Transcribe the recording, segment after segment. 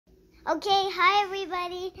Okay, hi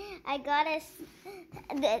everybody. I got a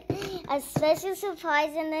special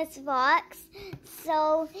surprise in this box.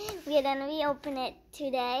 So we're gonna open it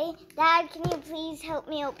today. Dad, can you please help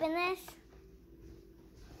me open this?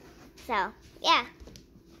 So, yeah.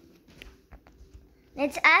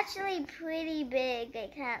 It's actually pretty big, I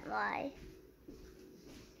can't lie.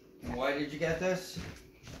 Why did you get this?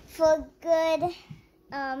 For good,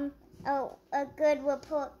 a good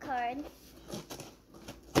report card.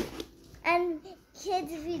 And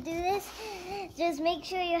kids, if you do this, just make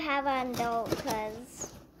sure you have an adult,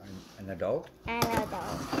 because... An adult? An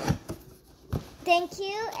adult. Thank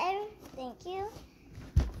you, and thank you.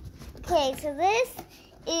 Okay, so this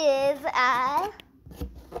is a...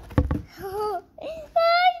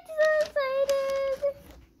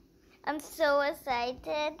 I'm so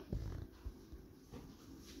excited.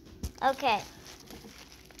 Okay.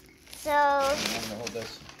 So... I'm gonna hold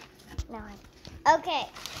this. No. Okay.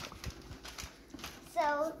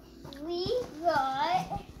 So we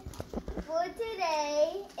got for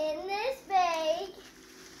today in this bag.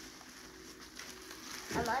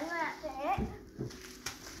 I'm unwrapping it.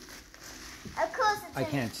 Of course it's I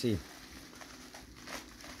can't see.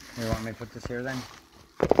 You want me to put this here then?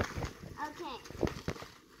 Okay.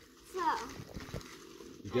 So.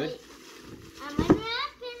 You good? I'm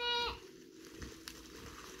unwrapping it.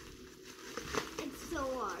 It's so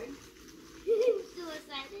hard. I'm so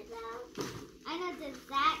excited now. I know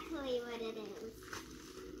exactly what it is.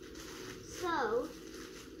 So,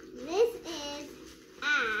 this is a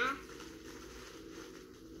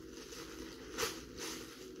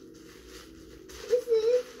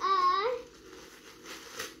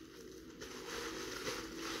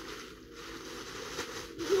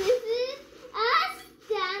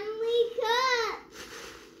Stanley Cup.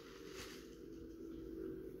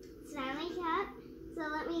 Stanley Cup. So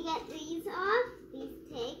let me get these off. These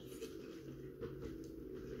tags.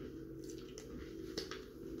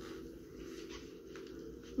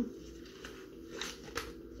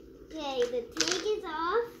 Okay, the tag is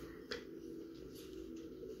off.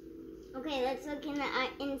 Okay, let's look in the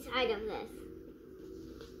inside of this.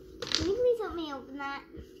 Can you please help me open that?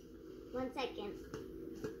 1 second.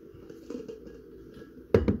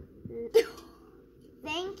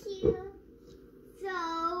 Thank you. So,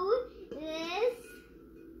 this...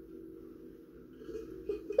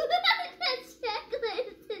 the chocolate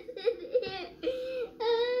is in here.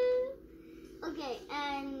 Okay,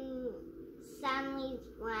 and Stanley's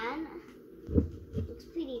one. Looks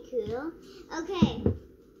pretty cool. Okay,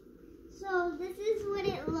 so this is what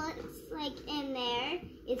it looks like in there.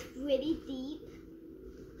 It's pretty deep.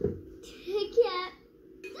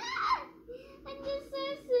 I'm just so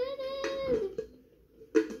excited.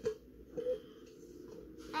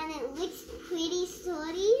 And it looks pretty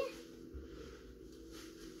sturdy.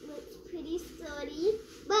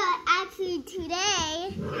 But actually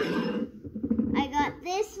today, I got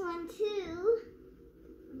this one too.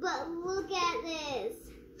 But look at this.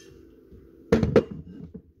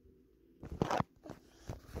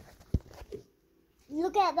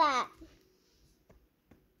 Look at that.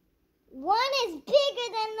 One is bigger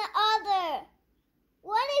than the other.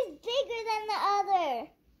 One is bigger than the other.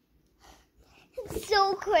 It's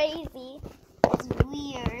so crazy. It's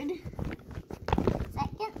weird.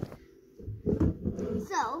 Second.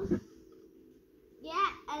 So, yeah,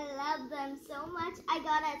 I love them so much. I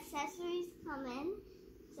got accessories coming.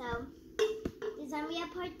 So, there's going to be a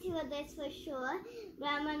part 2 of this for sure.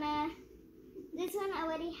 But this one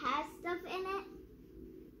already has stuff in it.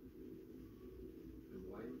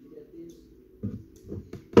 Why did you get these?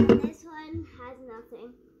 And this one has nothing.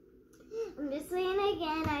 I'm just saying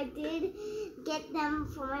again, I did get them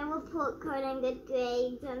for my report card and good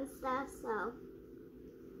grades and stuff, so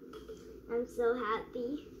I'm so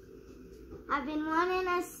happy. I've been wanting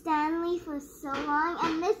a Stanley for so long,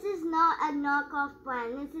 and this is not a knockoff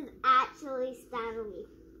brand. This is actually Stanley.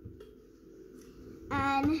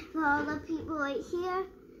 And for all the people right here,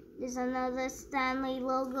 there's another Stanley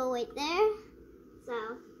logo right there.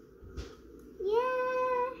 So,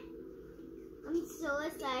 yeah. I'm so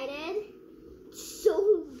excited. It's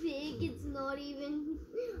so big, it's not even,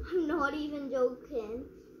 I'm not even joking.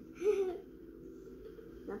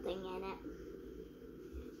 Nothing in it.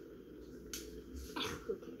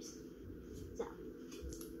 Who cares? So,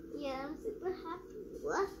 yeah, I'm super happy.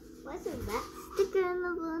 What? What's a rat sticker in the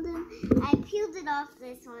building? I peeled it off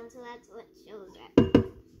this one, so that's what shows it.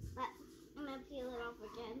 But I'm gonna peel it off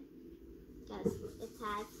again because it's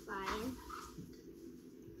satisfying.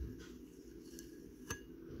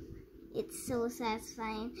 It's so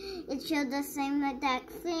satisfying. It showed the same exact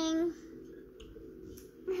thing.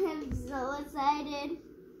 I'm so excited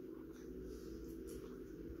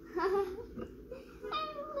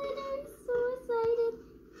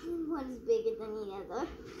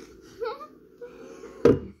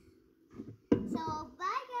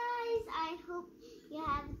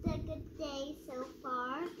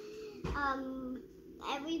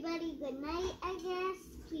everybody good night, I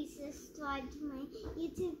guess. Please subscribe to my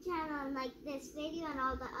YouTube channel and like this video and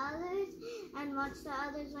all the others. And watch the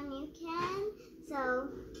others when you can. So,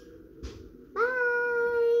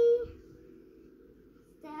 bye!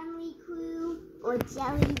 Stanley Crew or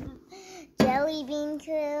Jelly Bean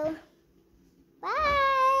Crew.